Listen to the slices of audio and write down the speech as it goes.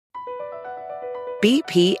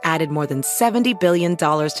BP added more than $70 billion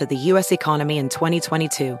to the U.S. economy in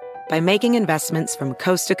 2022 by making investments from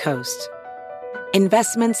coast to coast.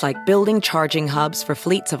 Investments like building charging hubs for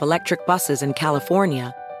fleets of electric buses in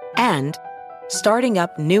California and starting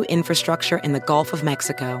up new infrastructure in the Gulf of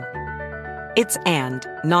Mexico. It's and,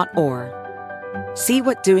 not or. See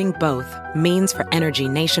what doing both means for energy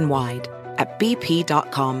nationwide at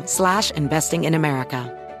bp.com/investing in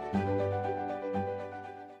America.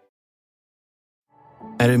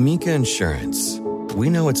 At Amica Insurance, we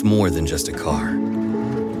know it's more than just a car.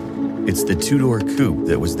 It's the two-door coupe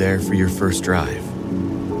that was there for your first drive,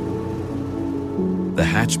 the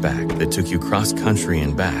hatchback that took you cross-country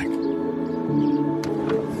and back, and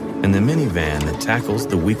the minivan that tackles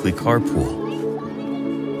the weekly carpool.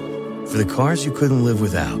 For the cars you couldn't live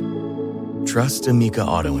without, trust Amica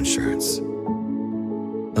Auto Insurance.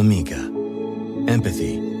 Amica.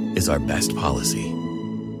 Empathy is our best policy.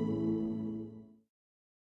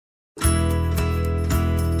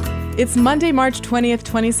 It's Monday, March 20th,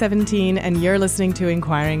 2017, and you're listening to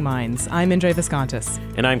Inquiring Minds. I'm Indre Viscontis.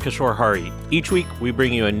 And I'm Kishore Hari. Each week, we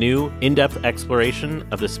bring you a new, in-depth exploration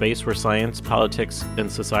of the space where science, politics,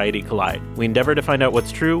 and society collide. We endeavor to find out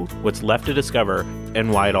what's true, what's left to discover,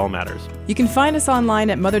 and why it all matters. You can find us online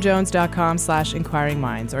at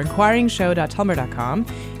motherjones.com/inquiringminds or inquiringshow.tumblr.com.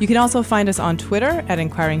 You can also find us on Twitter at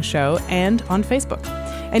Inquiring Show and on Facebook.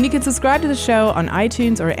 And you can subscribe to the show on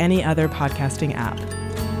iTunes or any other podcasting app.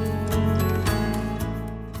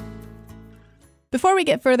 Before we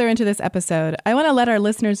get further into this episode, I want to let our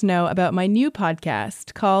listeners know about my new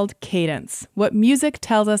podcast called Cadence, What Music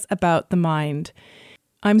Tells Us About the Mind.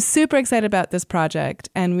 I'm super excited about this project,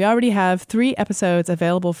 and we already have 3 episodes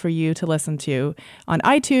available for you to listen to on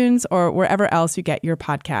iTunes or wherever else you get your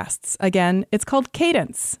podcasts. Again, it's called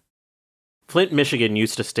Cadence. Flint, Michigan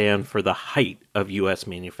used to stand for the height of U.S.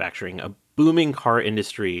 manufacturing, a booming car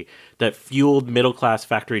industry that fueled middle-class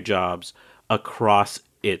factory jobs across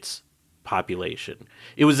its population.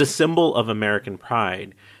 It was a symbol of American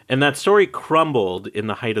pride, and that story crumbled in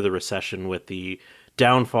the height of the recession with the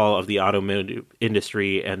downfall of the automotive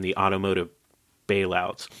industry and the automotive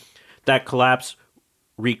bailouts. That collapse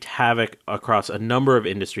wreaked havoc across a number of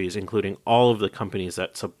industries, including all of the companies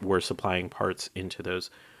that were supplying parts into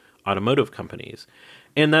those automotive companies.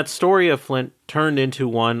 And that story of Flint turned into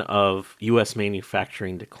one of U.S.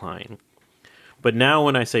 manufacturing decline. But now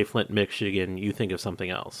when I say Flint, Michigan, you think of something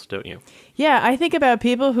else, don't you? Yeah, I think about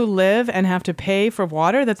people who live and have to pay for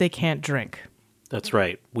water that they can't drink. That's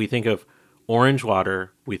right. We think of orange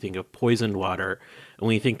water, we think of poisoned water, and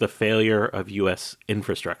we think the failure of U.S.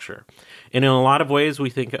 infrastructure. And in a lot of ways, we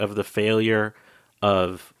think of the failure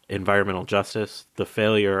of environmental justice, the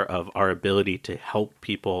failure of our ability to help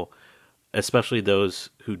people, especially those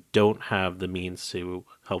who don't have the means to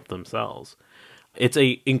help themselves. It's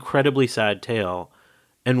an incredibly sad tale,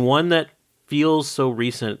 and one that feels so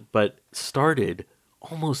recent, but started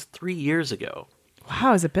almost 3 years ago.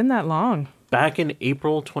 Wow, has it been that long? Back in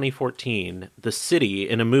April 2014, the city,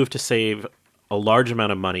 in a move to save a large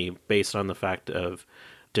amount of money based on the fact of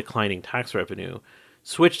declining tax revenue,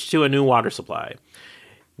 switched to a new water supply.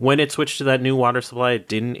 When it switched to that new water supply, it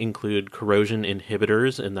didn't include corrosion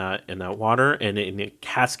inhibitors in that water, and in a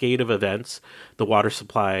cascade of events, the water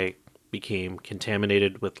supply became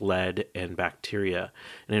contaminated with lead and bacteria.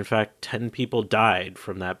 And in fact, 10 people died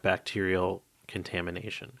from that bacterial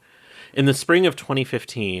contamination. In the spring of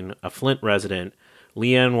 2015, a Flint resident,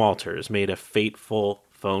 Leanne Walters, made a fateful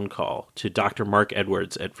phone call to Dr. Mark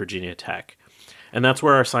Edwards at Virginia Tech. And that's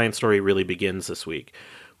where our science story really begins this week,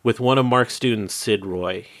 with one of Mark's students, Sid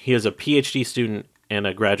Roy. He is a PhD student and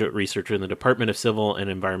a graduate researcher in the Department of Civil and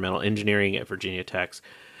Environmental Engineering at Virginia Tech.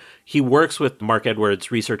 He works with Mark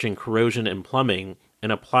Edwards researching corrosion and plumbing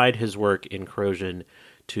and applied his work in corrosion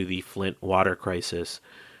to the Flint water crisis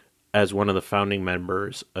as one of the founding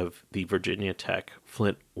members of the Virginia Tech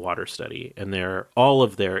Flint Water Study. And all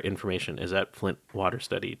of their information is at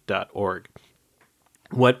flintwaterstudy.org.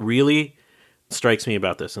 What really strikes me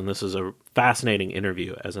about this, and this is a fascinating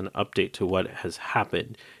interview as an update to what has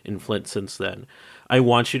happened in Flint since then, I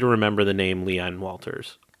want you to remember the name Leanne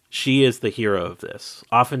Walters. She is the hero of this.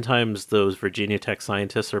 Oftentimes, those Virginia Tech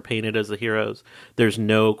scientists are painted as the heroes. There's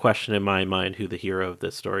no question in my mind who the hero of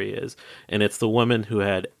this story is. And it's the woman who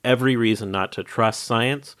had every reason not to trust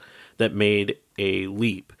science that made a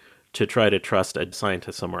leap to try to trust a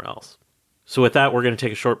scientist somewhere else. So with that, we're going to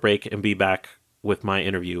take a short break and be back with my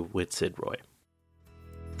interview with Sid Roy.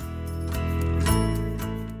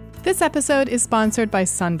 This episode is sponsored by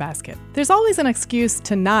Sunbasket. There's always an excuse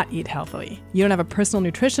to not eat healthily. You don't have a personal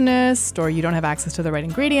nutritionist, or you don't have access to the right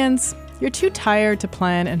ingredients. You're too tired to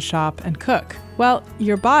plan and shop and cook. Well,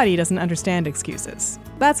 your body doesn't understand excuses.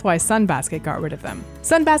 That's why Sunbasket got rid of them.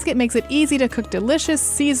 Sunbasket makes it easy to cook delicious,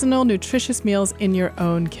 seasonal, nutritious meals in your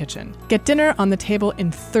own kitchen. Get dinner on the table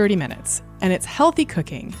in 30 minutes. And it's healthy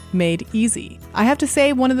cooking made easy. I have to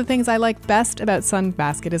say, one of the things I like best about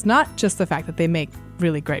Sunbasket is not just the fact that they make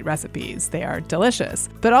really great recipes, they are delicious,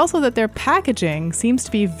 but also that their packaging seems to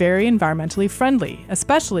be very environmentally friendly,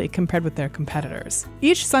 especially compared with their competitors.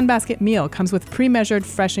 Each Sunbasket meal comes with pre-measured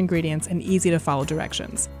fresh ingredients and easy-to-follow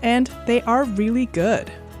directions. And they are really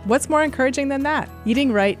good. What's more encouraging than that?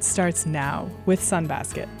 Eating right starts now with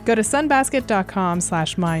Sunbasket. Go to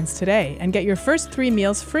sunbasket.com/minds today and get your first 3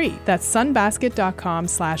 meals free. That's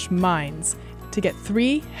sunbasket.com/minds to get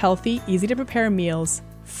 3 healthy, easy-to-prepare meals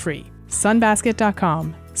free.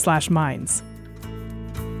 sunbasket.com/minds.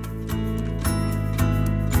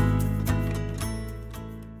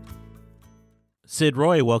 Sid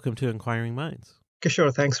Roy, welcome to Inquiring Minds.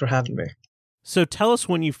 Kishore, thanks for having me. So tell us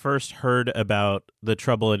when you first heard about the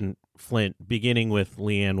trouble in Flint, beginning with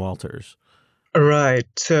Leanne Walters. Right.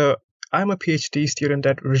 So I'm a PhD student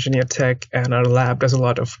at Virginia Tech, and our lab does a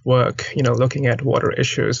lot of work, looking at water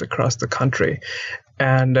issues across the country.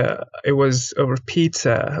 And it was over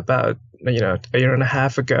pizza about, a year and a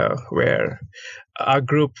half ago, where our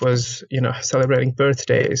group was, celebrating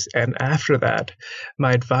birthdays. And after that,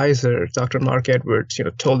 my advisor, Dr. Mark Edwards,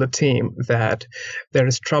 told the team that there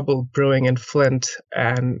is trouble brewing in Flint,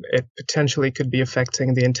 and it potentially could be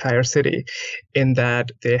affecting the entire city in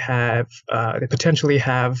that they potentially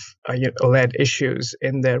have lead issues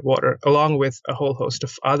in their water, along with a whole host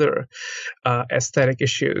of other aesthetic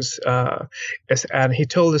issues. And he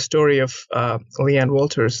told the story of Leanne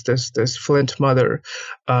Walters, this Flint mother,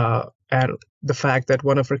 and the fact that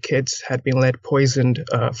one of her kids had been lead poisoned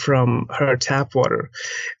from her tap water.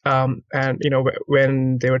 And,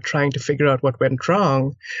 when they were trying to figure out what went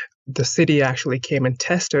wrong, the city actually came and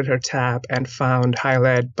tested her tap and found high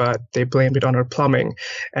lead, but they blamed it on her plumbing.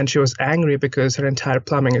 And she was angry because her entire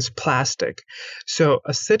plumbing is plastic. So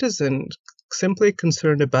a citizen simply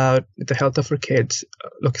concerned about the health of her kids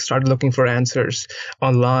started looking for answers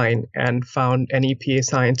online and found an EPA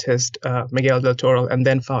scientist, Miguel del Toro, and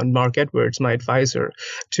then found Mark Edwards, my advisor,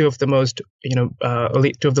 two of the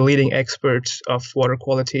leading experts of water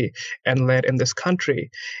quality and lead in this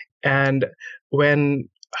country. And when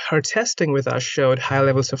her testing with us showed high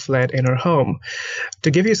levels of lead in her home.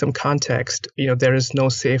 To give you some context, there is no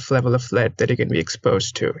safe level of lead that you can be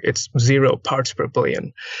exposed to. It's 0 parts per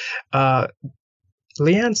billion.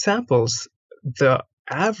 Leanne samples, the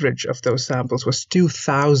average of those samples was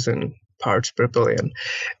 2,000 parts per billion.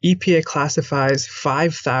 EPA classifies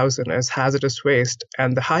 5,000 as hazardous waste,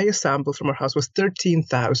 and the highest sample from her house was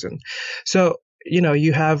 13,000. So,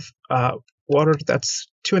 you have water that's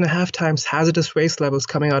 2.5 times hazardous waste levels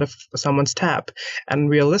coming out of someone's tap. And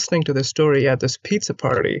we are listening to this story at this pizza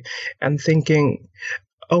party and thinking,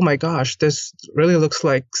 oh my gosh, this really looks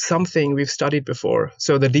like something we've studied before.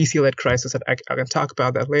 So the DC lead crisis, I can talk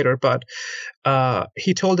about that later, but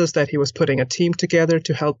he told us that he was putting a team together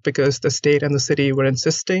to help because the state and the city were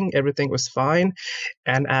insisting everything was fine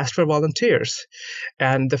and asked for volunteers.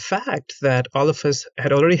 And the fact that all of us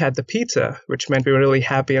had already had the pizza, which meant we were really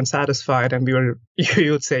happy and satisfied, and you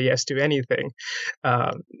would say yes to anything.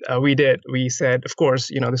 We did. We said, of course,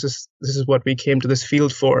 this is what we came to this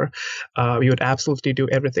field for. We would absolutely do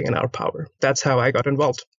everything in our power. That's how I got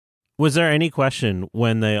involved. Was there any question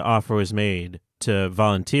when the offer was made to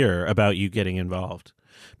volunteer about you getting involved?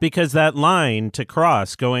 Because that line to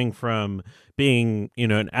cross, going from being,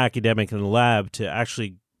 an academic in the lab to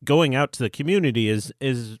actually going out to the community is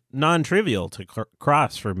non-trivial to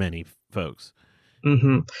cross for many folks.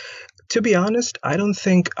 Mm-hmm. To be honest, I don't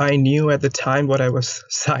think I knew at the time what I was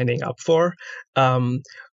signing up for.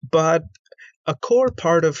 But a core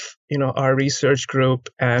part of our research group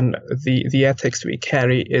and the ethics we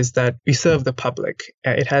carry is that we serve the public.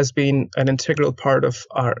 It has been an integral part of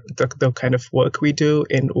the kind of work we do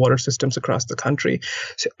in water systems across the country.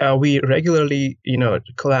 So, we regularly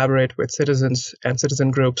collaborate with citizens and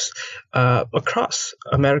citizen groups across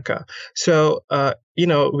America. So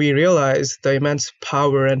we realize the immense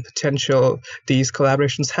power and potential these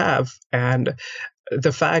collaborations have, and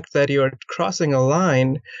the fact that you're crossing a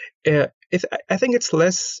line. I think it's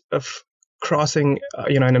less of crossing,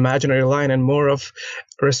 an imaginary line and more of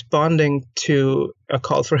responding to a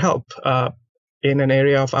call for help. in an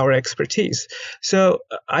area of our expertise. So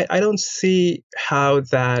I don't see how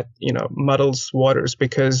that, muddles waters,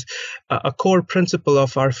 because a core principle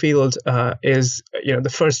of our field is, the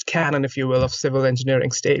first canon, if you will, of civil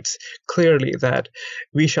engineering states clearly that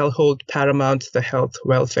we shall hold paramount the health,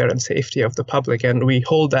 welfare, and safety of the public. And we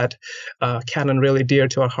hold that canon really dear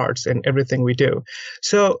to our hearts in everything we do.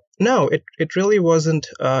 So no, it really wasn't,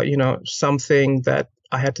 something that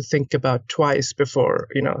I had to think about twice before,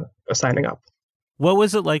 signing up. What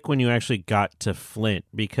was it like when you actually got to Flint?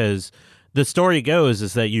 Because the story goes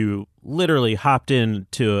is that you literally hopped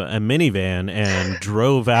into a minivan and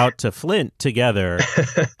drove out to Flint together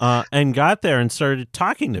and got there and started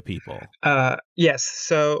talking to people. Yes.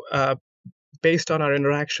 So based on our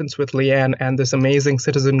interactions with Leanne and this amazing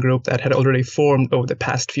citizen group that had already formed over the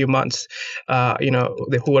past few months,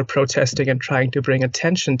 who were protesting and trying to bring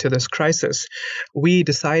attention to this crisis, we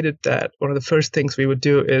decided that one of the first things we would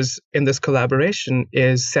do is, in this collaboration,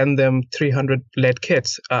 is send them 300 lead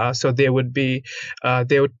kits. So they would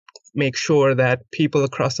make sure that people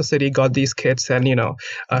across the city got these kits and,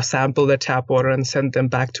 sample their tap water and send them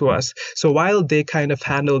back to us. So while they kind of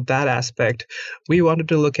handled that aspect, we wanted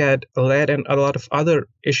to look at lead and a lot of other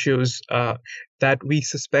issues that we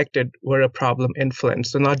suspected were a problem in Flint.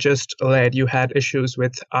 So not just lead, you had issues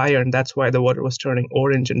with iron. That's why the water was turning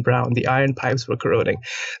orange and brown. The iron pipes were corroding.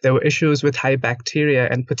 There were issues with high bacteria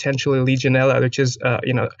and potentially Legionella, which is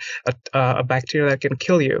a bacteria that can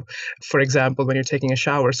kill you, for example, when you're taking a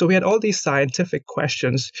shower. So we had all these scientific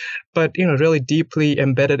questions, but really deeply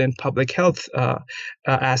embedded in public health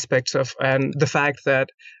aspects of, and the fact that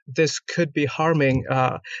this could be harming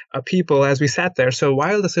people as we sat there. So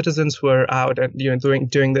while the citizens were out and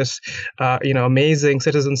doing this amazing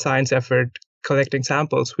citizen science effort, collecting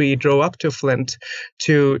samples, we drove up to Flint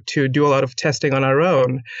to do a lot of testing on our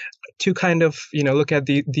own to kind of look at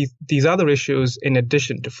these other issues in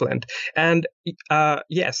addition to Flint. And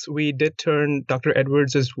yes, we did turn Dr.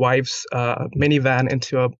 Edwards' wife's minivan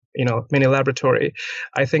into a mini laboratory.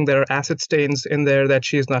 I think there are acid stains in there that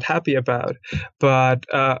she's not happy about, but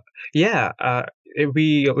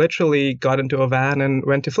we literally got into a van and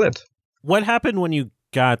went to Flint. What happened when you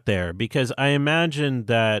got there? Because I imagine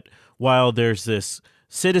that while there's this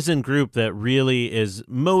citizen group that really is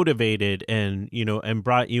motivated and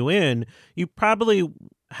brought you in, you probably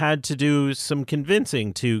had to do some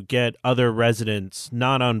convincing to get other residents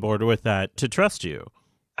not on board with that to trust you.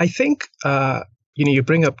 I think you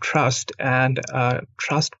bring up trust, and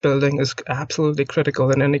trust building is absolutely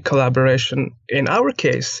critical in any collaboration. In our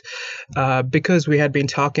case, because we had been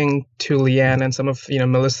talking to Leanne and some of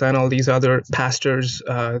Melissa and all these other pastors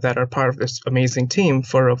that are part of this amazing team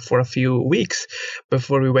for a few weeks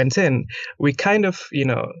before we went in, we kind of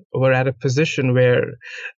were at a position where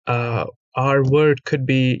our word could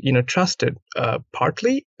be trusted,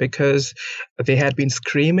 partly because they had been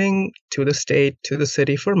screaming to the state, to the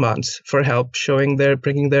city for months for help,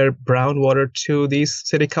 bringing their brown water to these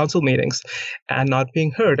city council meetings and not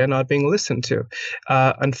being heard and not being listened to.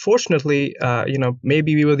 Unfortunately,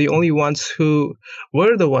 maybe we were the only ones who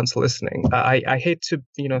were the ones listening. I hate to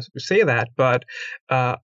say that, but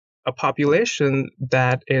a population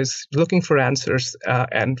that is looking for answers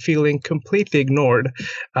and feeling completely ignored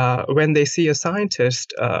when they see a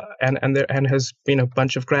scientist and has been a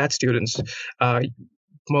bunch of grad students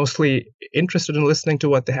mostly interested in listening to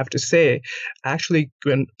what they have to say, actually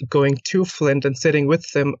going to Flint and sitting with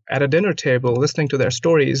them at a dinner table, listening to their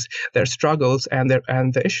stories, their struggles, and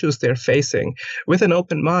the issues they're facing with an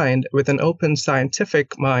open mind, with an open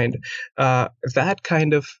scientific mind. That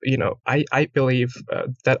kind of, I believe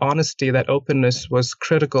that honesty, that openness was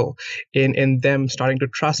critical in them starting to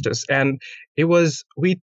trust us. And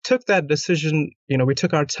we took that decision, we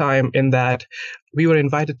took our time in that we were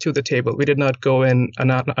invited to the table. We did not go in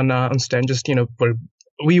unannounced and just,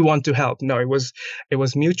 we want to help. No, it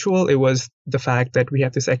was mutual. It was the fact that we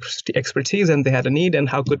had this expertise and they had a need, and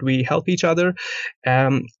how could we help each other?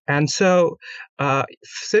 And so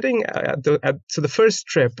sitting so the first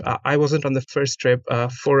trip, I wasn't on the first trip.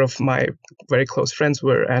 4 of my very close friends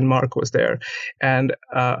were, and Mark was there. And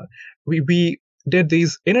we did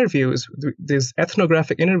these interviews, these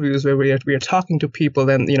ethnographic interviews where we are talking to people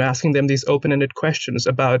and asking them these open-ended questions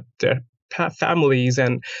about their families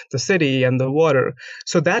and the city and the water.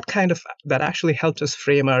 So that actually helped us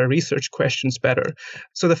frame our research questions better.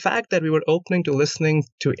 So the fact that we were opening to listening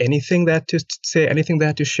to anything that to say, anything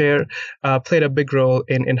that to share, played a big role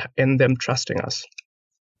in them trusting us.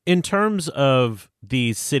 In terms of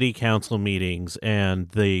these city council meetings and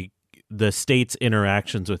the state's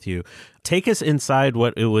interactions with you, take us inside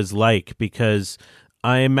what it was like, because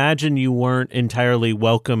I imagine you weren't entirely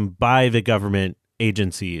welcomed by the government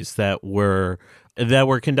agencies that were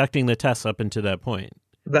conducting the tests up until that point.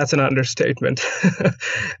 That's an understatement.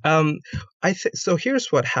 So.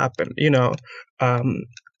 Here's what happened.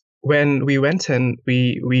 When we went in,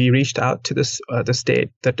 we reached out to the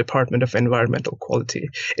state, the Department of Environmental Quality.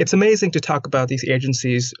 It's amazing to talk about these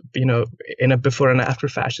agencies, in a before and after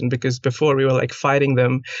fashion, because before we were like fighting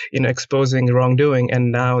them, exposing wrongdoing,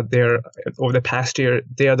 and now over the past year,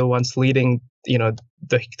 they are the ones leading,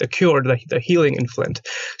 the cure, the healing in Flint.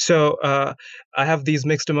 So I have these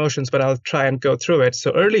mixed emotions, but I'll try and go through it.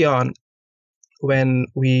 So early on, when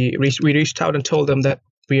we reached out and told them that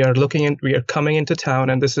we are coming into town,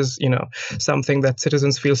 and this is, something that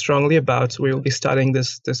citizens feel strongly about. So we will be studying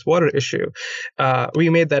this water issue. We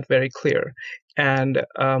made that very clear. And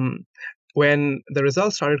when the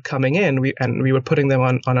results started coming in, we were putting them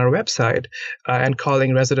on our website and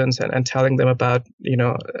calling residents and telling them about,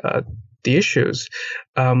 the issues.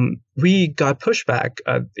 We got pushback.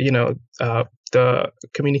 The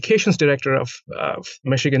communications director of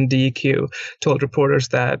Michigan DEQ told reporters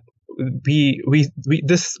that we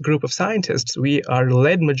this group of scientists, we are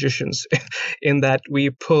lead magicians in that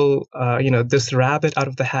we pull this rabbit out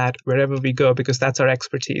of the hat wherever we go, because that's our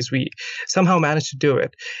expertise. We somehow managed to do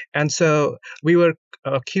it. And so we were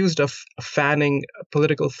accused of fanning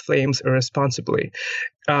political flames irresponsibly.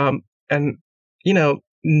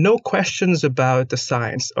 No questions about the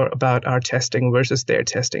science or about our testing versus their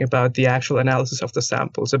testing, about the actual analysis of the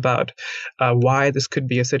samples, about why this could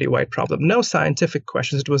be a citywide problem. No scientific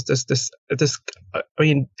questions. It was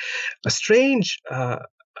a strange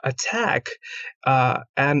attack.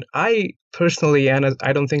 And I personally, and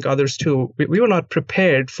I don't think others too, we were not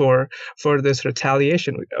prepared for this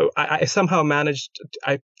retaliation. I somehow managed,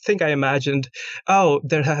 I think I imagined,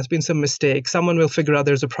 there has been some mistake. Someone will figure out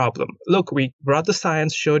there's a problem. Look, we brought the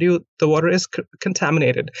science, showed you the water is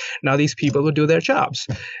contaminated. Now these people will do their jobs.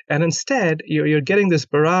 And instead, you're getting this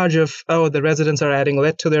barrage of, the residents are adding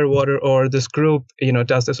lead to their water, or this group,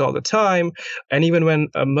 does this all the time. And even when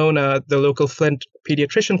Mona, the local Flint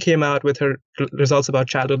pediatrician, came out with her results about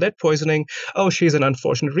childhood lead poisoning, she's an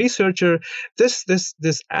unfortunate researcher. This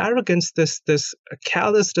arrogance, this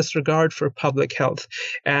callous disregard for public health,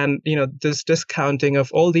 and this discounting of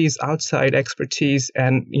all these outside expertise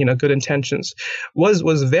and good intentions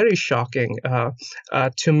was very shocking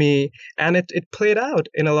to me, and it played out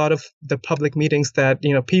in a lot of the public meetings that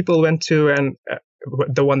people went to, and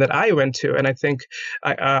the one that I went to, and I think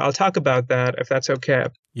I'll talk about that if that's okay.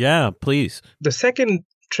 Yeah, please. The second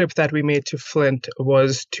trip that we made to Flint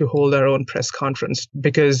was to hold our own press conference,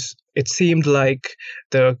 because it seemed like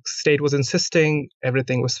the state was insisting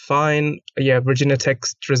everything was fine. Yeah, Virginia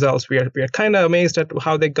Tech's results, we are kind of amazed at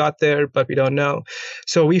how they got there, but we don't know.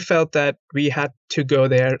 So we felt that we had to go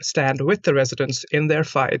there, stand with the residents in their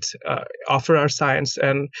fight, offer our science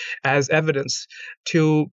and as evidence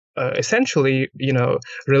to essentially,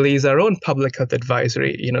 release our own public health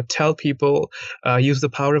advisory, tell people, use the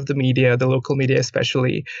power of the media, the local media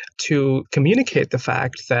especially, to communicate the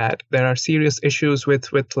fact that there are serious issues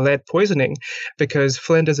with lead poisoning, because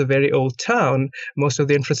Flint is a very old town. Most of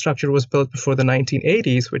the infrastructure was built before the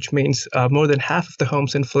 1980s, which means more than half of the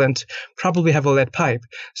homes in Flint probably have a lead pipe.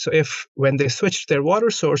 So when they switched their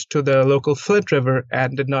water source to the local Flint River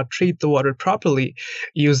and did not treat the water properly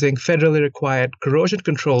using federally required corrosion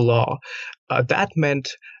control law, that meant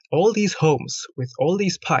all these homes with all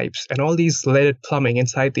these pipes and all these leaded plumbing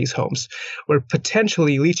inside these homes were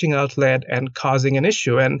potentially leaching out lead and causing an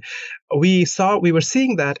issue. And we were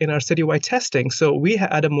seeing that in our citywide testing. So we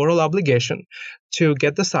had a moral obligation to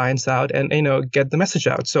get the science out and get the message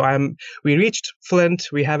out. So we reached Flint.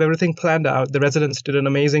 We have everything planned out. The residents did an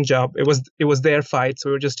amazing job. It was their fight, so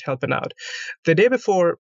we were just helping out. The day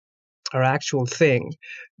before our actual thing,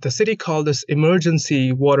 the city called this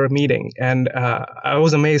emergency water meeting. And I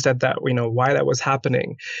was amazed at that, why that was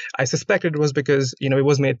happening. I suspected it was because, it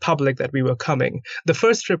was made public that we were coming. The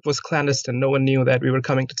first trip was clandestine. No one knew that we were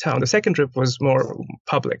coming to town. The second trip was more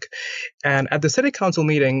public. And at the city council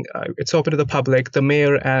meeting, it's open to the public. The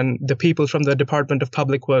mayor and the people from the Department of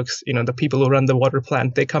Public Works, the people who run the water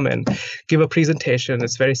plant, they come in, give a presentation.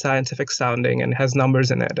 It's very scientific sounding and has numbers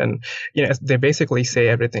in it. And, they basically say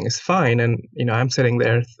everything is fine. And, I'm sitting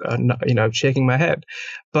there, shaking my head.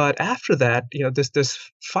 But after that,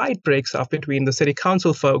 this fight breaks off between the city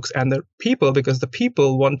council folks and the people, because the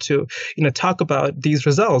people want to, talk about these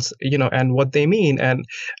results, and what they mean. And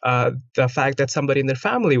the fact that somebody in their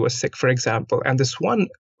family was sick, for example, and this one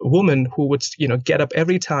woman who would, get up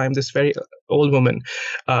every time, this very old woman,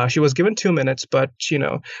 she was given 2 minutes, but,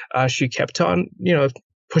 she kept on,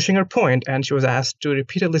 pushing her point, and she was asked to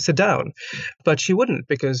repeatedly sit down, but she wouldn't,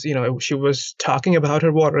 because she was talking about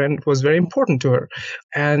her water and it was very important to her.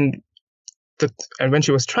 And when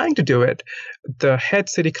she was trying to do it, the head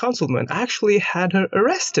city councilman actually had her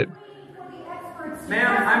arrested.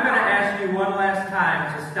 Ma'am, I'm going to ask you one last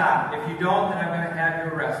time to stop. If you don't, then I'm going to have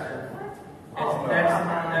you arrested.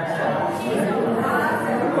 That's it.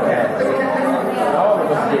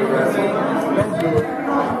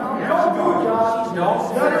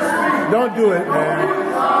 Don't do it, man.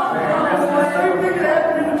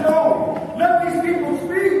 Let these people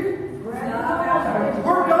speak.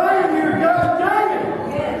 We're dying here. God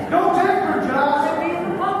dang it. Don't take her, Josh.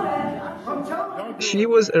 She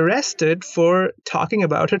was arrested for talking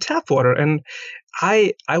about her tap water, and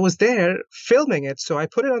I was there filming it, so I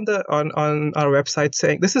put it on our website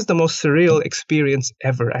saying this is the most surreal experience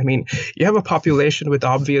ever. I mean, you have a population with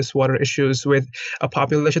obvious water issues, with a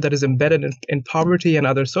population that is embedded in poverty and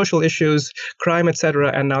other social issues, crime,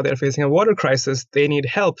 etc., and now they're facing a water crisis. They need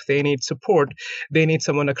help, they need support, they need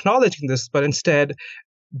someone acknowledging this, but instead,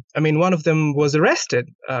 I mean, one of them was arrested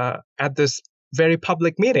at this very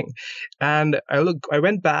public meeting. And I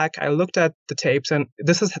went back, I looked at the tapes, and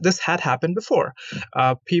this had happened before.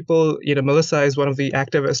 People, Melissa is one of the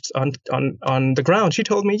activists on the ground. She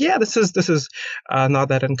told me, yeah, this is not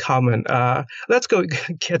that uncommon. Let's go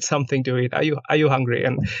get something to eat. Are you hungry?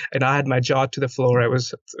 And I had my jaw to the floor. I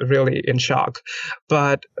was really in shock.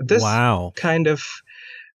 But this kind of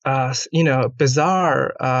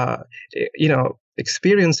bizarre,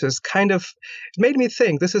 experiences kind of made me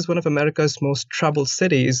think this is one of America's most troubled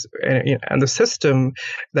cities, and the system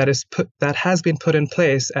that has been put in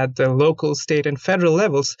place at the local, state, and federal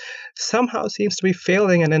levels somehow seems to be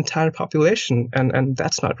failing an entire population, and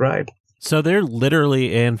that's not right. So they're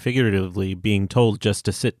literally and figuratively being told just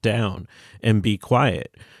to sit down and be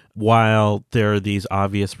quiet while there are these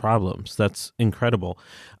obvious problems. That's incredible.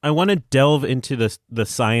 I want to delve into the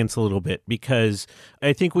science a little bit, because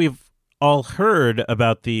I think we've all heard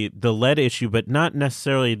about the lead issue, but not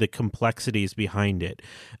necessarily the complexities behind it,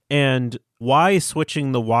 and why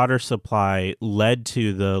switching the water supply led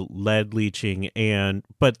to the lead leaching,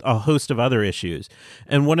 but a host of other issues.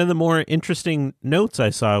 And one of the more interesting notes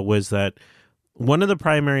I saw was that one of the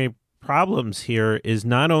primary problems here is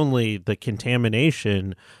not only the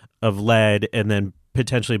contamination of lead and then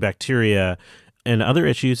potentially bacteria and other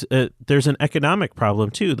issues, there's an economic problem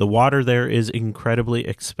too. The water there is incredibly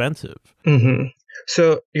expensive. Mm-hmm.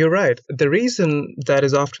 So you're right. The reason that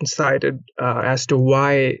is often cited as to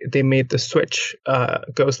why they made the switch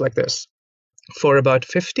goes like this. For about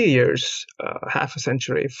 50 years, half a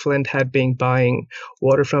century, Flint had been buying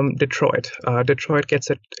water from Detroit. Detroit gets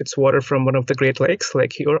its water from one of the Great Lakes,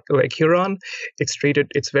 Lake Huron.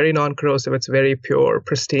 It's very non-corrosive, it's very pure,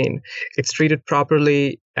 pristine. It's treated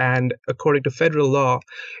properly, and according to federal law,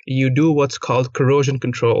 you do what's called corrosion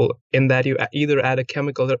control, in that you either add a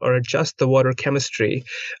chemical or adjust the water chemistry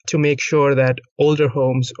to make sure that older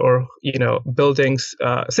homes or buildings,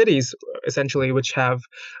 cities essentially, which have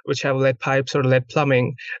lead pipes or lead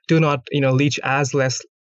plumbing, do not leach as less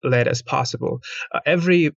lead as possible.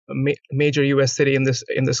 Every major U.S. city in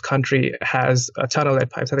this country has a ton of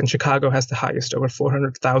lead pipes. I think Chicago has the highest, over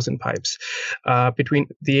 400,000 pipes. Between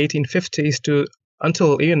the 1850s to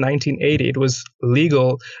until even 1980, it was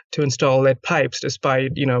legal to install lead pipes,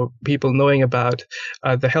 despite people knowing about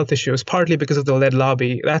the health issues, partly because of the lead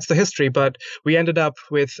lobby. That's the history. But we ended up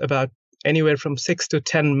with about anywhere from 6 to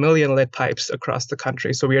 10 million lead pipes across the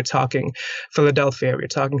country. So we are talking Philadelphia, we're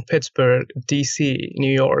talking Pittsburgh, D.C.,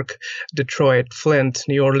 New York, Detroit, Flint,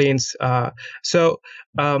 New Orleans.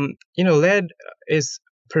 Lead is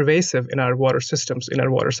pervasive in our water systems, in our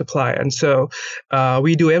water supply, and so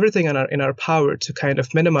we do everything in our power to kind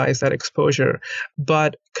of minimize that exposure.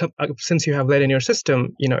 But since you have lead in your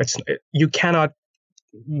system, you cannot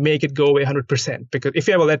make it go away 100%, because if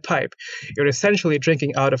you have a lead pipe, you're essentially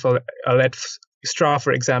drinking out of a lead straw,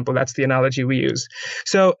 for example. That's the analogy we use.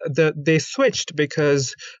 So they switched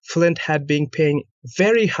because Flint had been paying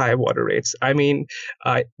very high water rates. I mean,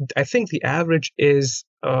 I think the average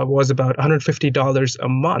was about $150 a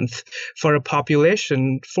month for a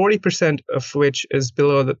population, 40% of which is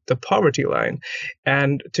below the poverty line.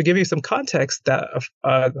 And to give you some context, that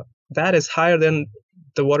is higher than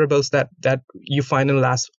the water bills that you find in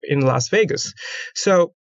Las Vegas.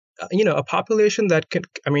 So, a population that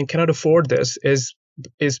cannot afford this is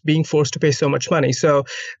being forced to pay so much money. So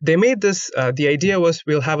they made this. The idea was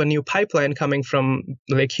we'll have a new pipeline coming from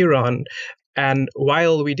Lake Huron And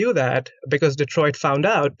while we do that, because Detroit found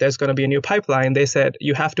out there's going to be a new pipeline, they said,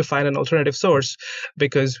 you have to find an alternative source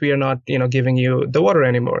because we are not, giving you the water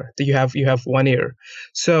anymore. You have 1 year.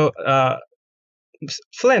 So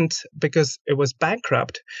Flint, because it was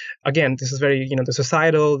bankrupt, again, this is very, the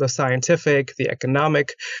societal, the scientific, the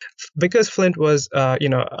economic, because Flint was,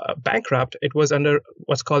 bankrupt, it was under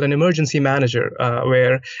what's called an emergency manager,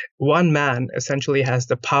 where one man essentially has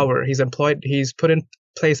the power. He's put in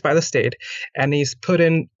place by the state, and he's put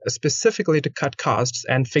in specifically to cut costs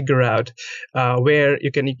and figure out where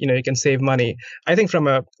you can save money. I think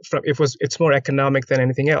it's more economic than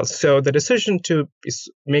anything else. So the decision to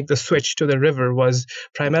make the switch to the river was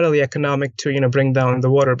primarily economic to bring down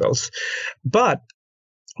the water bills. But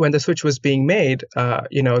when the switch was being made,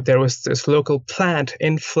 there was this local plant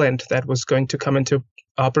in Flint that was going to come into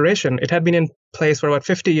operation. It had been in place for about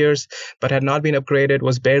 50 years, but had not been upgraded,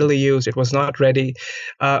 was barely used, it was not ready.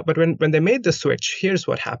 But when they made the switch, here's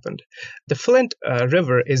what happened. The Flint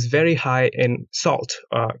River is very high in salt,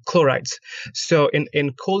 chlorides. So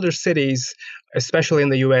in colder cities, especially in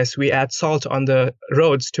the US, we add salt on the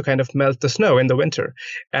roads to kind of melt the snow in the winter.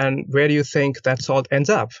 And where do you think that salt ends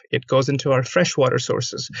up? It goes into our freshwater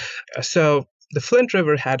sources. So the Flint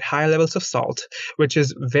River had high levels of salt, which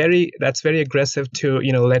is very aggressive to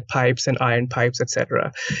lead pipes and iron pipes,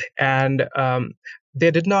 etc. And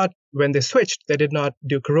when they switched, they did not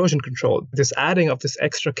do corrosion control. This adding of this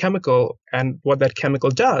extra chemical, and what that chemical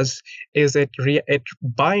does is it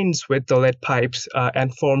binds with the lead pipes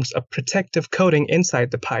and forms a protective coating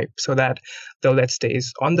inside the pipe so that the lead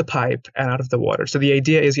stays on the pipe and out of the water. So the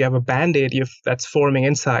idea is you have a Band-Aid that's forming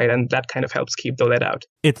inside, and that kind of helps keep the lead out.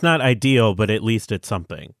 It's not ideal, but at least it's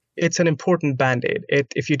something. It's an important Band-Aid.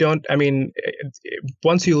 If you don't,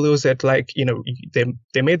 once you lose it,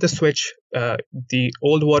 they made the switch. The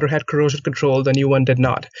old water had corrosion control, the new one did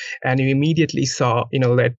not. And you immediately saw,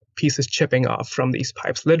 lead pieces chipping off from these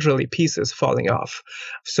pipes, literally pieces falling off.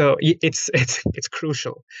 So it's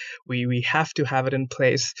crucial. We have to have it in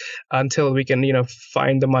place until we can,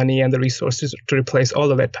 find the money and the resources to replace all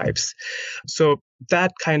the lead pipes. So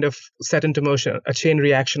that kind of set into motion a chain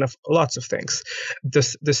reaction of lots of things.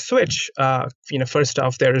 The switch, first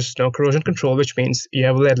off, there is no corrosion control, which means you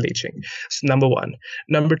have lead leaching. So number one.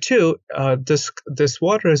 Number two, this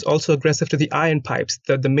water is also aggressive to the iron pipes,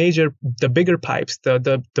 the bigger pipes,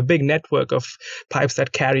 the big network of pipes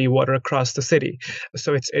that carry water across the city.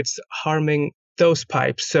 So it's harming those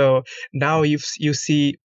pipes. So now you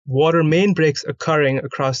see water main breaks occurring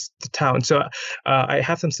across the town. So I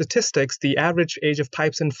have some statistics. The average age of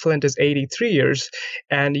pipes in Flint is 83 years,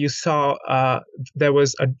 and you saw there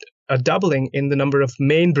was a doubling in the number of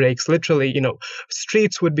main breaks. Literally,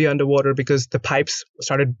 streets would be underwater because the pipes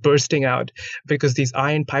started bursting out because these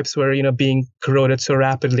iron pipes were, being corroded so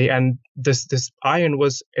rapidly, and this iron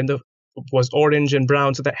was orange and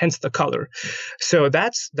brown, so that hence the color. So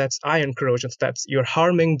that's iron corrosion. So you're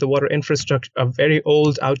harming the water infrastructure, a very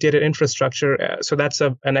old, outdated infrastructure. So that's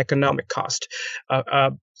an economic cost.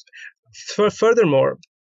 Furthermore,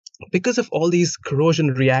 because of all these corrosion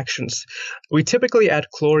reactions, we typically add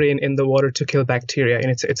chlorine in the water to kill bacteria,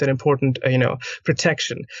 and it's an important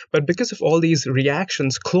protection. But because of all these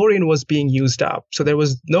reactions, chlorine was being used up, so there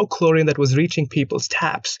was no chlorine that was reaching people's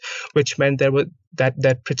taps, which meant there was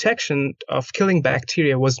that protection of killing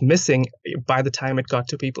bacteria was missing by the time it got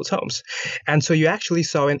to people's homes. And so you actually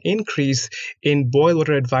saw an increase in boil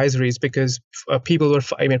water advisories because people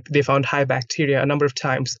they found high bacteria a number of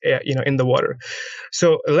times in the water.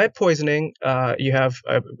 So lead poisoning, you have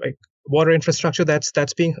water infrastructure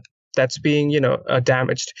that's being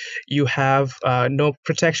damaged. You have no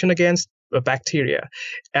protection against bacteria.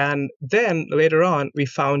 And then later on, we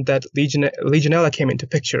found that Legionella came into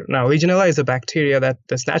picture. Now, Legionella is a bacteria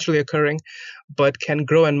that's naturally occurring, but can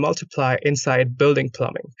grow and multiply inside building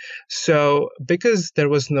plumbing. So because there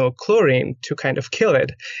was no chlorine to kind of kill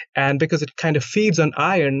it, and because it kind of feeds on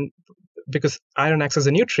iron, because iron acts as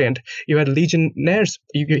a nutrient, you had Legionella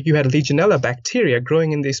bacteria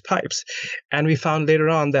growing in these pipes. And we found later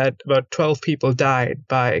on that about 12 people died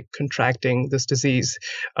by contracting this disease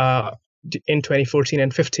in 2014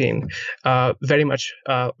 and 15,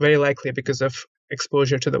 very likely because of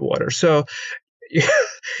exposure to the water. So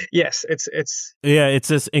yes, it's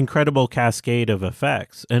this incredible cascade of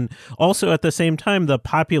effects. And also at the same time, the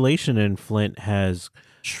population in Flint has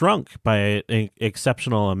shrunk by an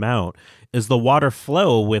exceptional amount. Is the water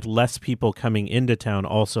flow with less people coming into town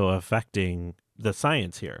also affecting the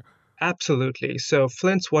science here? Absolutely. So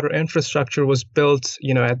Flint's water infrastructure was built,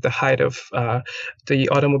 at the height of the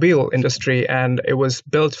automobile industry, and it was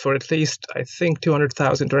built for at least, I think,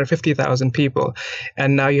 250,000 people.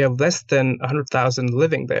 And now you have less than 100,000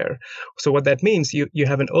 living there. So what that means, you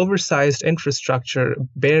have an oversized infrastructure,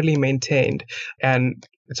 barely maintained, and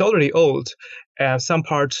it's already old. Some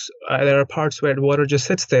parts, there are parts where the water just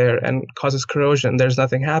sits there and causes corrosion. There's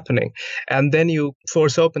nothing happening. And then you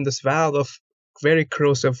force open this valve of very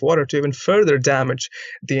corrosive water to even further damage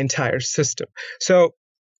the entire system. So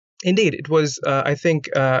indeed, it was, I think,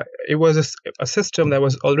 it was a system that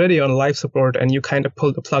was already on life support, and you kind of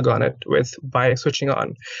pulled the plug on it by switching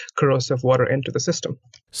on corrosive water into the system.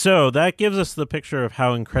 So that gives us the picture of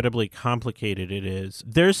how incredibly complicated it is.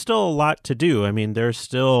 There's still a lot to do. I mean, there's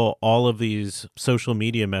still all of these social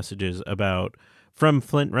media messages from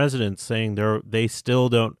Flint residents saying they still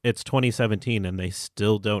don't, it's 2017 and they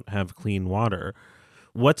still don't have clean water.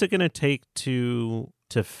 What's it going to take to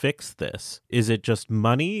fix this? Is it just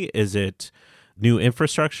money? Is it new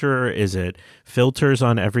infrastructure? Is it filters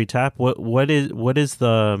on every tap? What is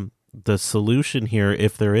the solution here,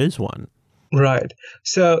 if there is one? Right.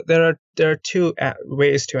 So there are two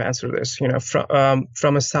ways to answer this.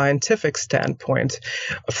 From a scientific standpoint,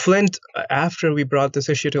 Flint, after we brought this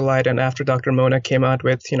issue to light, and after Dr. Mona came out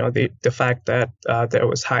with the fact that there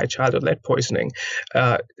was high childhood lead poisoning,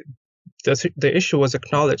 the issue was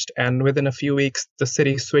acknowledged, and within a few weeks, the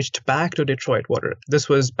city switched back to Detroit water. This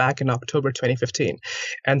was back in October 2015.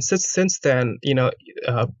 And since then,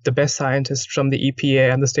 the best scientists from the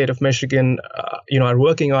EPA and the state of Michigan, are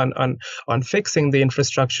working on fixing the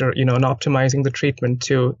infrastructure, and optimizing the treatment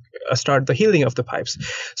to start the healing of the pipes.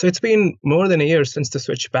 So it's been more than a year since the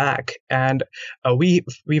switch back, and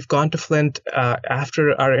we've gone to Flint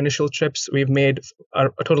after our initial trips. We've made a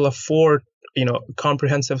total of 4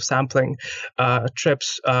 comprehensive sampling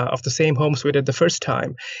trips of the same homes we did the first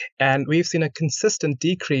time. And we've seen a consistent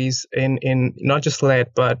decrease in not just lead,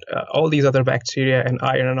 but all these other bacteria and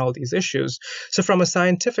iron and all these issues. So from a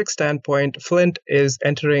scientific standpoint,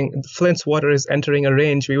 Flint's water is entering a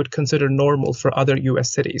range we would consider normal for other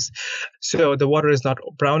U.S. cities. So the water is not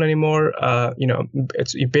brown anymore.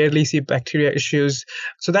 You barely see bacteria issues.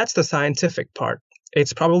 So that's the scientific part.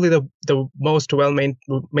 It's probably the most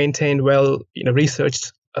well-maintained,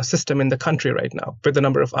 researched system in the country right now, with the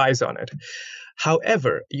number of eyes on it.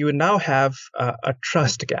 However, you now have a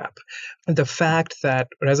trust gap. The fact that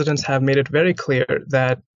residents have made it very clear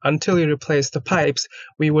that until you replace the pipes,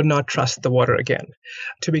 we would not trust the water again.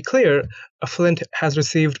 To be clear, Flint has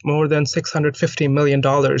received more than $650 million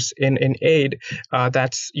in aid.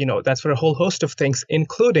 That's for a whole host of things,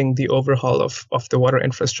 including the overhaul of the water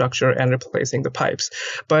infrastructure and replacing the pipes.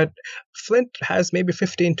 But Flint has maybe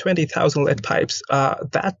 20,000 lead pipes.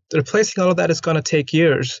 That replacing all of that is going to take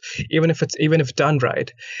years, even if done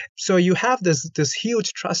right. So you have this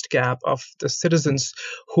huge trust gap of the citizens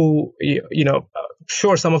who,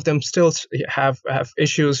 sure, some of them still have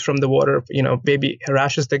issues from the water, maybe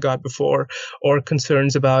rashes they got before, or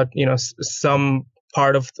concerns about, some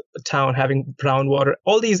part of the town having brown water.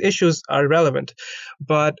 All these issues are relevant,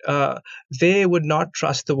 but they would not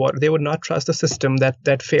trust the water. They would not trust the system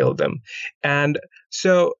that failed them. And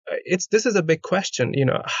so this is a big question.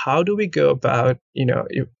 How do we go about,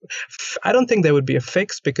 I don't think there would be a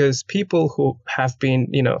fix, because people who have been,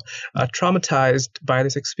 traumatized by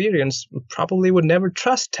this experience probably would never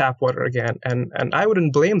trust tap water again. And I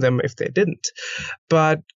wouldn't blame them if they didn't.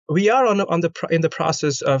 But we are in the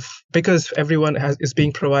process of, because everyone is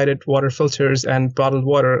being provided water filters and bottled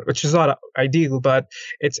water, which is not ideal, but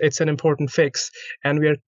it's an important fix, and we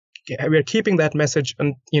are keeping that message,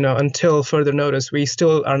 until further notice. We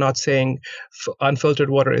still are not saying unfiltered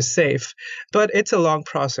water is safe, but it's a long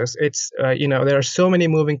process. It's there are so many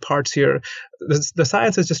moving parts here. The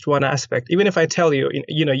science is just one aspect. Even if I tell you,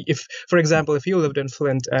 if, for example, if you lived in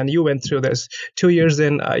Flint and you went through this 2 years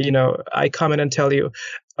in, I come in and tell you,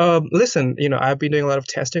 listen, I've been doing a lot of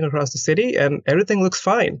testing across the city and everything looks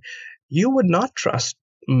fine. You would not trust me.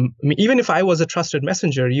 Even if I was a trusted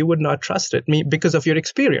messenger, you would not trust me because of your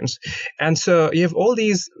experience. And so you have all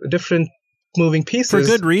these different moving pieces. For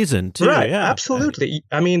good reason, too. Right, yeah. Absolutely.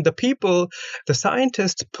 I mean, the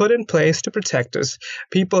scientists put in place to protect us,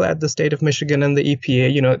 people at the state of Michigan and the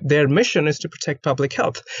EPA, their mission is to protect public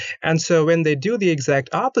health. And so when they do the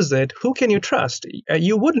exact opposite, who can you trust?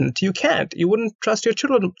 You wouldn't trust your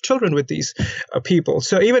children with these people.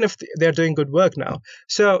 So even if they're doing good work now.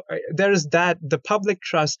 So there is that. The public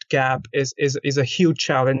trust gap is a huge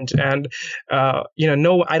challenge. And, I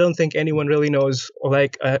don't think anyone really knows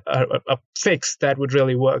like a fix that would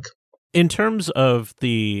really work. In terms of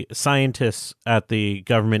the scientists at the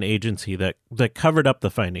government agency that covered up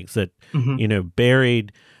the findings, that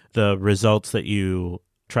buried the results that you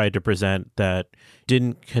tried to present, that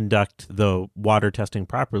didn't conduct the water testing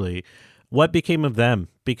properly, what became of them?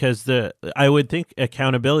 Because I would think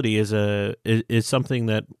accountability is something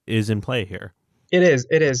that is in play here. It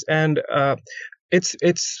is, and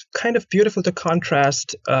it's kind of beautiful to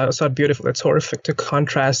contrast. It's not beautiful; it's horrific to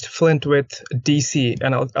contrast Flint with DC,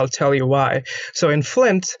 and I'll tell you why. So in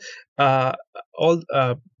Flint, all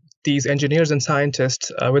these engineers and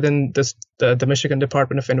scientists within the Michigan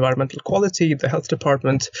Department of Environmental Quality, the health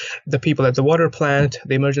department, the people at the water plant,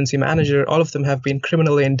 the emergency manager, all of them have been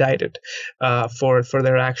criminally indicted for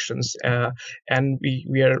their actions. And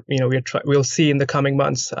we'll see in the coming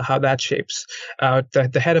months how that shapes.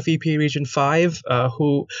 The head of EPA Region 5,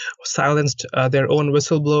 who silenced their own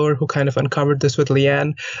whistleblower, who kind of uncovered this with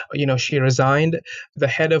Leanne, she resigned. The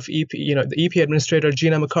head of the EPA administrator,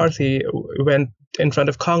 Gina McCarthy, went in front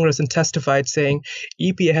of Congress and testified saying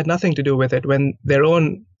EPA had nothing to do with it, when their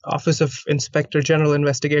own Office of Inspector General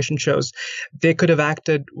investigation shows they could have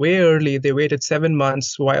acted way early. They waited 7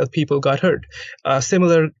 months while people got hurt.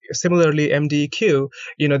 Similarly, MDEQ,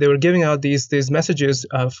 they were giving out these messages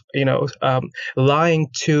of lying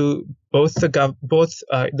to both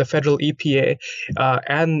the federal EPA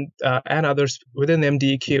and others within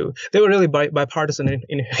MDEQ. They were really bipartisan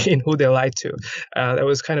in who they lied to. That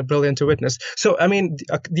was kind of brilliant to witness. So, I mean,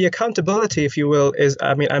 the accountability, if you will, is,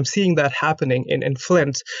 I'm seeing that happening in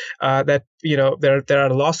Flint. That there are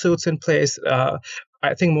lawsuits in place.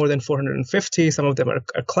 I think more than 450. Some of them are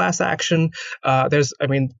class action.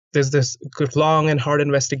 There's this good, long and hard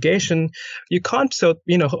investigation. You can't,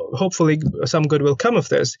 hopefully some good will come of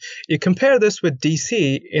this. You compare this with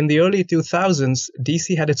DC. In the early 2000s,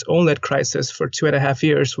 DC had its own lead crisis for 2.5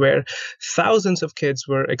 years, where thousands of kids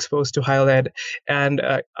were exposed to high lead, and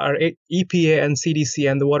our EPA and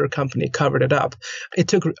CDC and the water company covered it up. It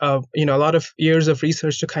took a lot of years of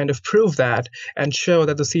research to kind of prove that and show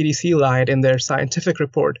that the CDC lied in their scientific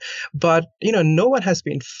report. But no one has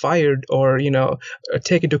been fired or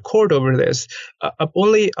taken to court over this.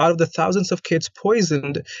 Only out of the thousands of kids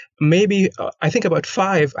poisoned, maybe I think about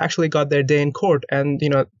 5 actually got their day in court, and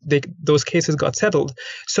those cases got settled.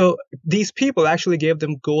 So these people actually gave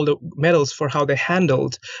them gold medals for how they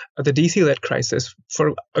handled the DC lead crisis,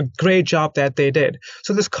 for a great job that they did.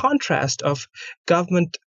 So this contrast of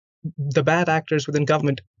government, the bad actors within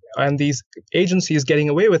government, and these agencies getting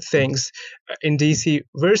away with things in DC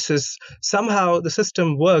versus somehow the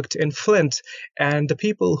system worked in Flint and the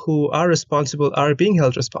people who are responsible are being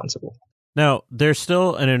held responsible. Now, there's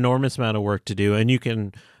still an enormous amount of work to do, and you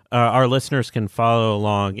can, our listeners can follow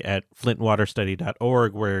along at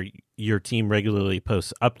flintwaterstudy.org, where your team regularly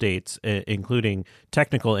posts updates, including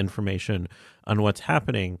technical information on what's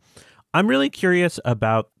happening. I'm really curious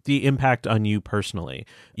about the impact on you personally.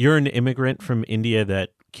 You're an immigrant from India that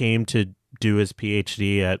came to do his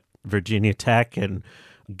PhD at Virginia Tech and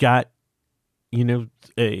got,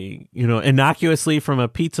 innocuously from a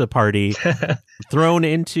pizza party thrown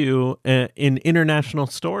into an international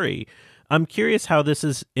story. I'm curious how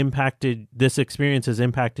this experience has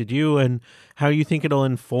impacted you, and how you think it'll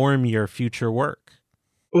inform your future work.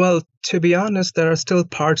 Well, to be honest, there are still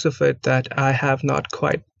parts of it that I have not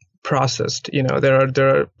quite processed.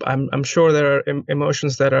 I'm sure there are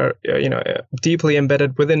emotions that are deeply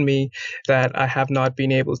embedded within me that I have not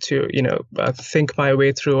been able to think my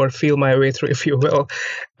way through or feel my way through, if you will.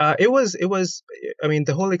 It was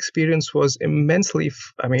the whole experience was immensely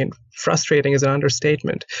frustrating is an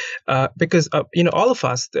understatement, because all of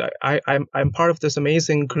us, I'm part of this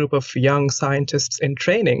amazing group of young scientists in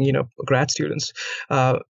training, grad students,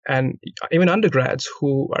 and even undergrads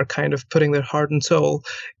who are kind of putting their heart and soul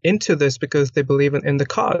into this because they believe in the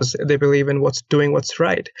cause. They believe in what's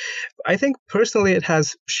right. I think personally it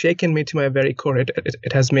has shaken me to my very core.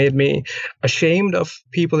 It has made me ashamed of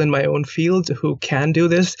people in my own field who can do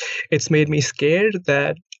this. It's made me scared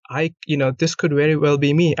that this could very well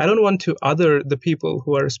be me. I don't want to other the people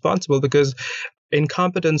who are responsible, because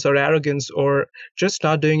incompetence or arrogance or just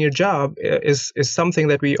not doing your job is something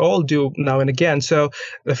that we all do now and again. So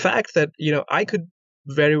the fact that I could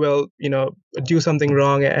very well do something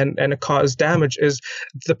wrong and cause damage is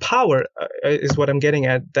the power is what I'm getting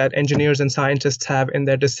at, that engineers and scientists have in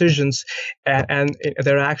their decisions and in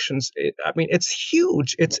their actions. I mean, it's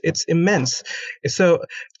huge. It's immense. So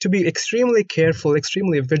to be extremely careful,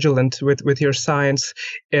 extremely vigilant with your science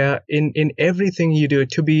in everything you do,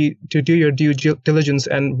 to do your due diligence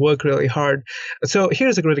and work really hard. So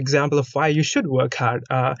here's a great example of why you should work hard.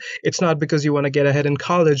 It's not because you want to get ahead in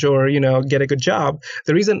college or get a good job.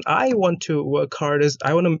 The reason I want to work hard is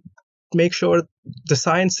I want to make sure the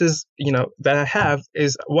sciences that I have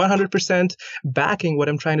is 100% backing what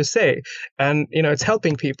I'm trying to say, and it's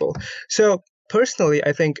helping people. So personally,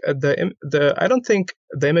 I think I don't think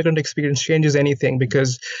the immigrant experience changes anything,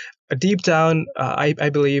 because deep down, I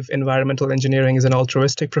believe environmental engineering is an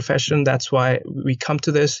altruistic profession. That's why we come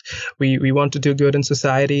to this. We want to do good in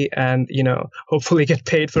society and, hopefully get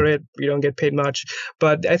paid for it. We don't get paid much.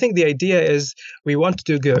 But I think the idea is we want to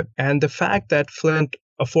do good. And the fact that Flint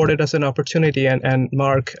afforded us an opportunity, and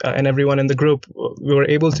Mark and everyone in the group, we were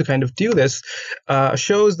able to kind of do this,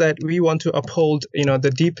 shows that we want to uphold,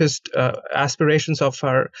 the deepest aspirations of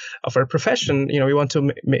our profession. We want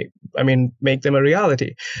to make them a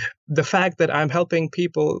reality. The fact that I'm helping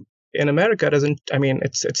people in America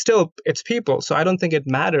it's people. So I don't think it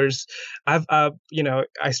matters. I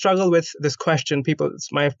struggle with this question.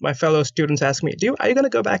 My fellow students ask me, are you going to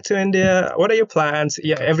go back to India? What are your plans?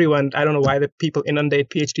 Yeah, everyone, I don't know why the people inundate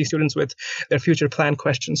PhD students with their future plan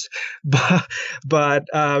questions, but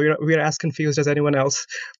we're as confused as anyone else.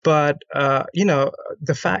 But,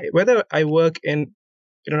 the fact, whether I work in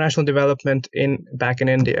international development back in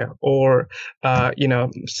India or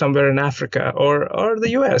somewhere in Africa or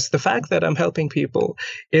the US, the fact that I'm helping people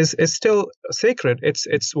is still sacred.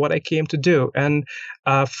 It's what I came to do, and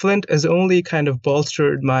Flint has only kind of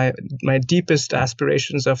bolstered my deepest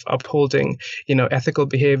aspirations of upholding ethical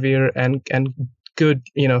behavior and good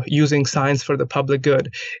using science for the public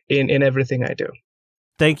good in everything I do.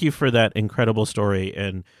 Thank you for that incredible story,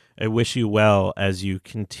 and I wish you well as you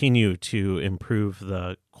continue to improve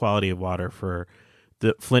the quality of water for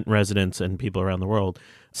the Flint residents and people around the world.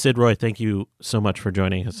 Sid Roy, thank you so much for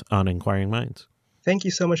joining us on Inquiring Minds. Thank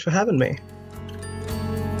you so much for having me.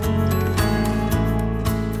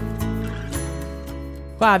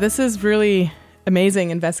 Wow, this is really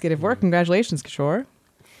amazing investigative work. Congratulations, Kishore.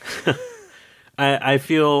 I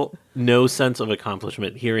feel no sense of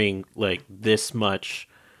accomplishment hearing this much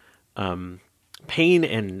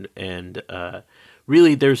pain and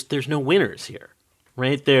really there's no winners here,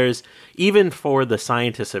 right? There's, even for the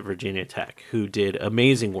scientists at Virginia Tech who did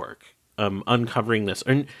amazing work uncovering this,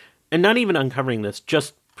 and not even uncovering this,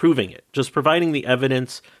 just proving it, just providing the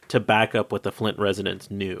evidence to back up what the Flint residents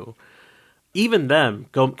knew. Even them,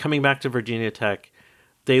 coming back to Virginia Tech,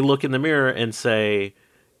 they look in the mirror and say,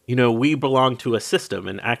 we belong to a system,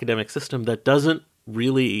 an academic system that doesn't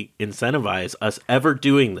really incentivize us ever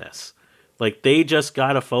doing this. They just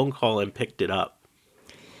got a phone call and picked it up.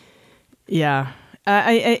 Yeah.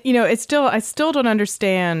 I still don't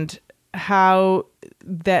understand how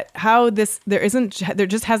there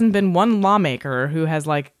just hasn't been one lawmaker who has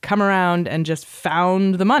come around and just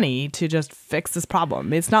found the money to just fix this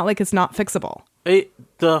problem. It's not like it's not fixable.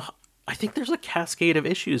 I think there's a cascade of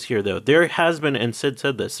issues here, though. There has been, and Sid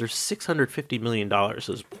said this, there's $650 million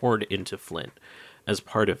that's poured into Flint as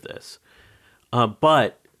part of this.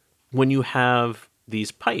 But when you have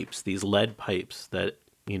these pipes, these lead pipes that,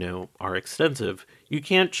 are extensive, you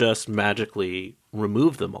can't just magically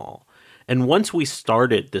remove them all. And once we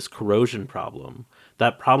started this corrosion problem,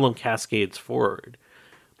 that problem cascades forward.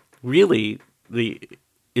 Really,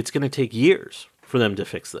 it's going to take years for them to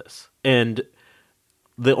fix this. And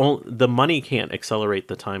the money can't accelerate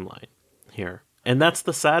the timeline here. And that's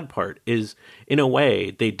the sad part, is in a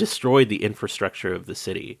way they destroyed the infrastructure of the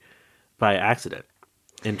city by accident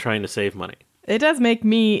in trying to save money. It does make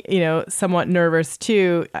me, somewhat nervous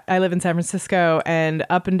too. I live in San Francisco, and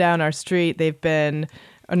up and down our street, they've been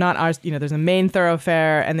not ours, there's a main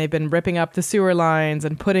thoroughfare, and they've been ripping up the sewer lines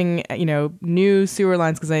and putting, new sewer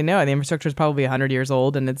lines, because they know the infrastructure is probably 100 years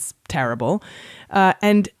old and it's terrible.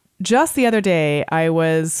 And just the other day, I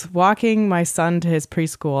was walking my son to his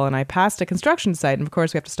preschool, and I passed a construction site. And of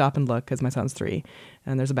course, we have to stop and look because my son's 3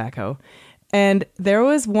 and there's a backhoe. And there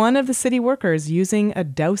was one of the city workers using a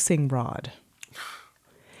dowsing rod,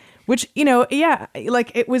 which,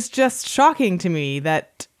 it was just shocking to me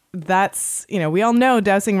that's, we all know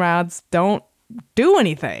dowsing rods don't do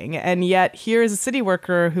anything. And yet here's a city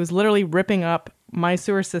worker who's literally ripping up my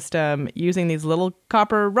sewer system using these little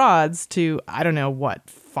copper rods to, I don't know what,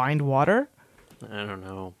 find water? I don't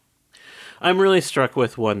know. I'm really struck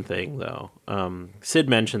with one thing, though. Sid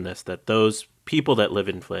mentioned this, that those people that live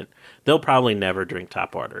in Flint, they'll probably never drink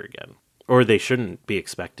tap water again, or they shouldn't be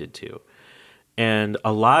expected to. And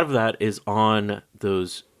a lot of that is on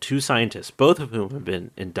those two scientists, both of whom have been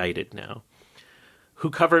indicted now, who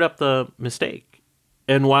covered up the mistake.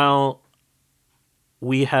 And while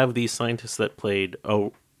we have these scientists that played a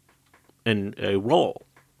role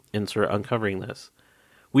in sort of uncovering this,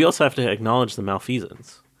 we also have to acknowledge the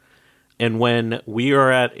malfeasance. And when we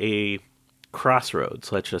are at a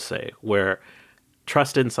crossroads, let's just say, where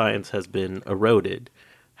trust in science has been eroded,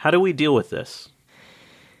 how do we deal with this?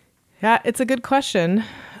 Yeah, it's a good question.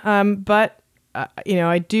 But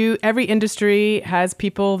every industry has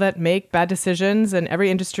people that make bad decisions, and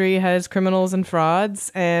every industry has criminals and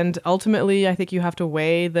frauds. And ultimately, I think you have to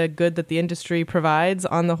weigh the good that the industry provides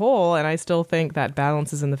on the whole. And I still think that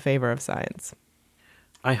balance is in the favor of science.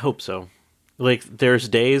 I hope so. Like, there's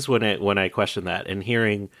days when I question that, and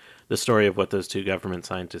hearing the story of what those two government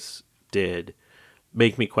scientists did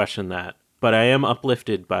make me question that. But I am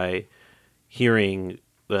uplifted by hearing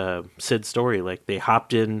Sid's story. Like, they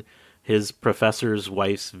hopped in his professor's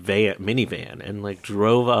wife's minivan and like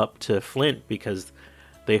drove up to Flint because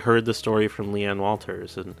they heard the story from Leanne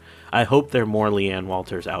Walters. And I hope there are more Leanne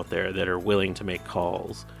Walters out there that are willing to make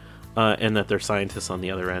calls, and that there are scientists on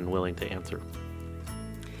the other end willing to answer.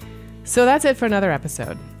 So that's it for another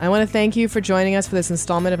episode. I want to thank you for joining us for this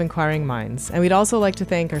installment of Inquiring Minds. And we'd also like to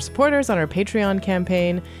thank our supporters on our Patreon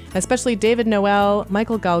campaign, especially David Noel,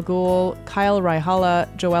 Michael Galgul, Kyle Raihala,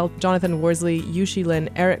 Jonathan Worsley, Yushi Lin,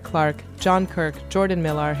 Eric Clark, John Kirk, Jordan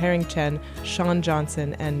Millar, Herring Chen, Sean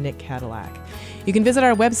Johnson, and Nick Cadillac. You can visit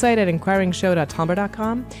our website at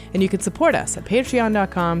inquiringshow.tumblr.com, and you can support us at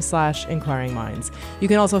patreon.com/inquiringminds. You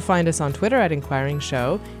can also find us on Twitter at Inquiring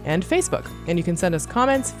Show and Facebook, and you can send us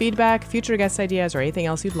comments, feedback, future guest ideas, or anything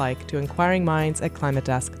else you'd like to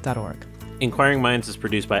inquiringminds@climatedesk.org. Inquiring Minds is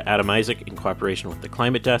produced by Adam Isaac in cooperation with the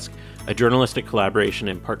Climate Desk, a journalistic collaboration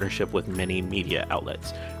in partnership with many media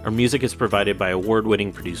outlets. Our music is provided by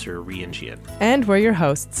award-winning producer Rian Jian. And we're your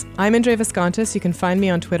hosts. I'm Indre Viscontis. You can find me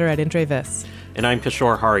on Twitter at IndreVis. And I'm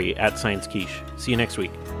Kishore Hari at Science Quiche. See you next week.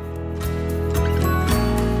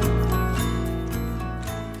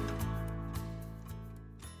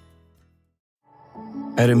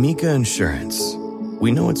 At Amica Insurance,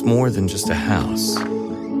 we know it's more than just a house.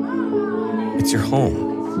 It's your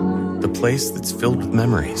home, the place that's filled with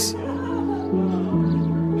memories.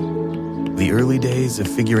 The early days of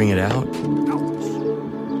figuring it out,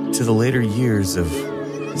 to the later years of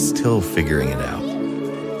still figuring it out.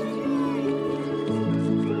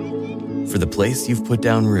 For the place you've put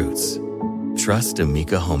down roots, trust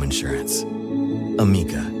Amica Home Insurance.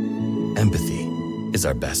 Amica, empathy is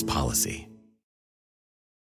our best policy.